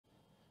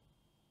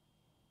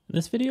In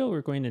this video,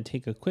 we're going to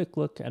take a quick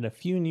look at a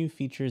few new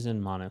features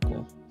in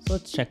Monocle. So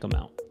let's check them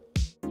out.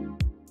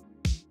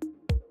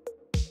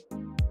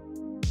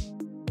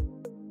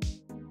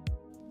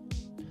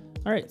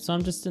 All right, so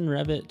I'm just in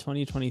Revit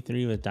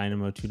 2023 with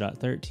Dynamo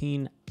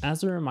 2.13.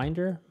 As a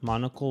reminder,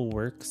 Monocle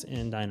works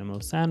in Dynamo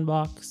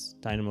Sandbox,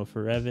 Dynamo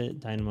for Revit,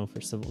 Dynamo for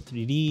Civil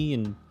 3D,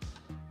 and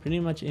pretty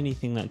much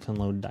anything that can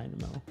load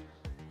Dynamo.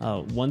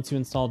 Once you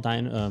install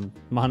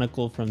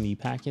Monocle from the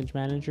package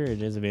manager,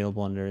 it is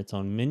available under its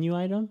own menu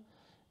item.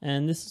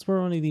 And this is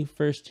where one of the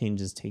first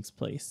changes takes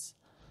place.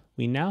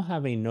 We now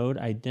have a node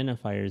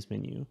identifiers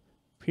menu.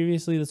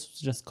 Previously, this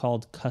was just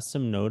called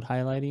custom node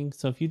highlighting.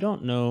 So if you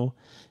don't know,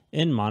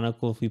 in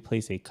Monocle, if we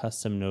place a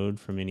custom node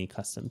from any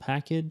custom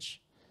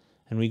package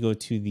and we go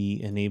to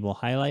the enable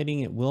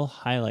highlighting, it will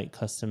highlight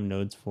custom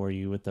nodes for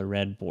you with a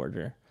red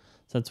border.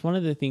 So that's one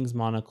of the things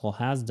Monocle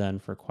has done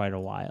for quite a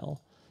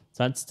while.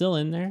 So that's still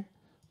in there,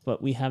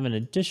 but we have an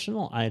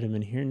additional item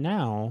in here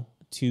now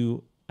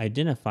to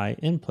identify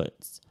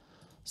inputs.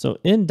 So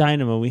in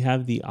Dynamo, we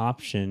have the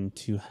option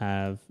to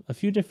have a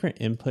few different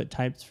input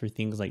types for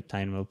things like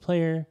Dynamo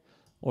Player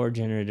or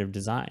Generative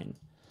Design.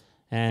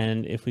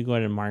 And if we go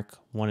ahead and mark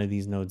one of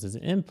these nodes as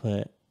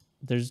input,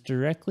 there's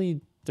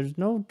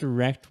no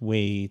direct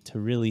way to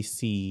really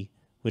see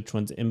which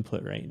one's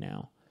input right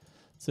now.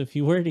 So if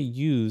you were to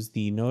use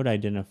the node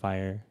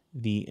identifier,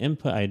 the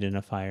input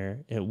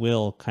identifier, it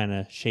will kind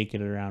of shake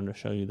it around to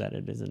show you that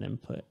it is an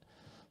input.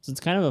 So it's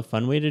kind of a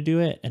fun way to do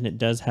it, and it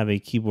does have a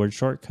keyboard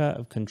shortcut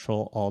of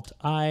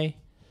Control-Alt-I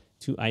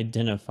to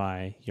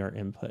identify your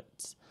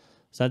inputs.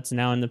 So that's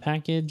now in the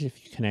package.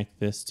 If you connect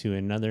this to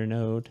another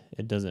node,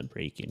 it doesn't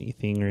break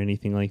anything or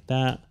anything like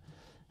that,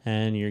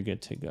 and you're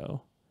good to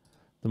go.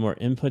 The more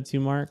inputs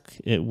you mark,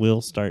 it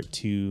will start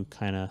to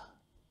kind of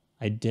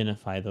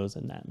identify those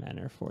in that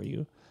manner for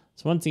you.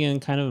 So once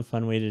again, kind of a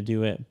fun way to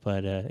do it,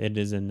 but it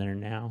is in there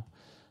now.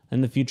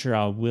 In the future,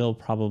 I will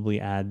probably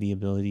add the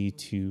ability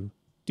to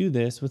do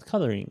this with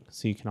coloring,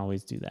 so you can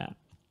always do that.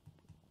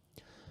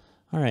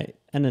 All right,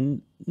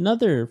 and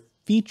another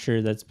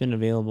feature that's been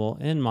available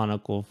in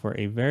Monocle for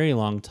a very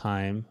long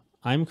time,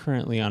 I'm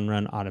currently on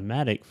Run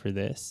Automatic for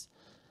this,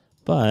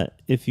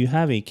 but if you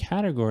have a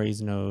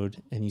categories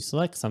node and you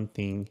select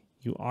something,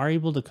 you are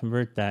able to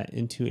convert that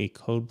into a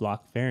code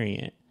block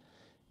variant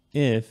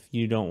if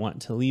you don't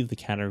want to leave the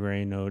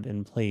category node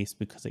in place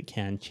because it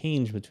can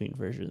change between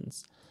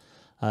versions.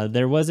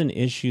 There was an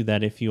issue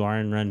that if you are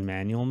in run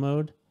manual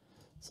mode,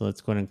 so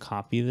let's go ahead and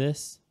copy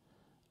this.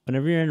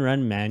 Whenever you're in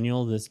run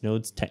manual, this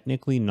node's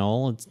technically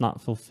null. It's not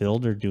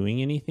fulfilled or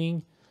doing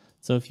anything.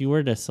 So if you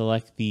were to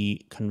select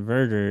the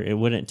converter, it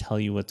wouldn't tell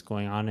you what's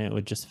going on. It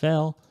would just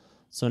fail.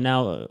 So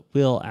now it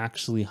will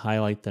actually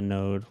highlight the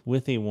node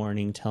with a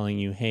warning telling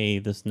you, hey,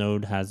 this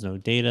node has no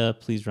data.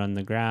 Please run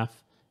the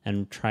graph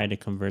and try to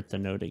convert the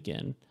node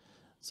again.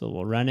 So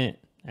we'll run it,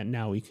 and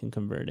now we can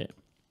convert it.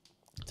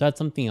 So that's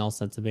something else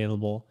that's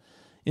available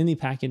in the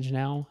package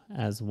now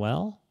as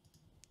well.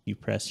 You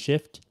press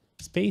Shift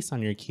space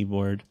on your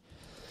keyboard,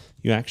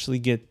 you actually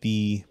get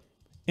the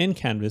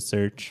in-canvas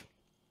search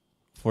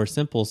for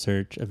simple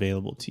search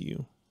available to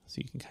you. So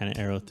you can kind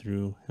of arrow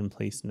through and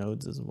place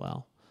nodes as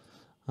well.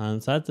 So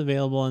that's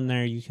available in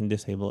there. You can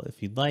disable it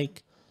if you'd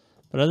like.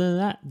 But other than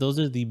that, those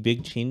are the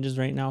big changes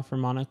right now for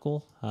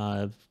Monocle.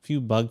 A few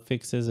bug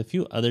fixes, a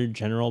few other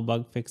general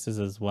bug fixes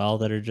as well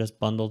that are just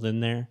bundled in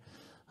there.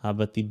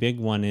 But the big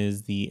one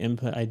is the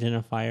input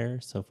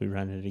identifier. So if we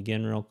run it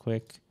again real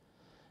quick,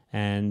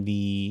 and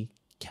the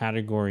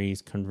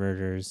categories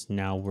converters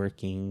now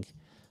working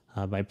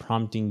by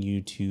prompting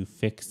you to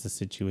fix the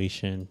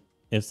situation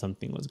if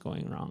something was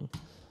going wrong.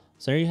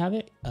 So there you have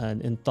it.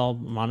 Install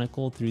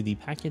Monocle through the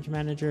package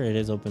manager. It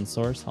is open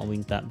source. I'll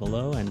link that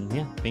below. And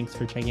yeah, thanks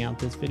for checking out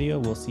this video.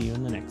 We'll see you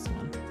in the next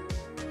one.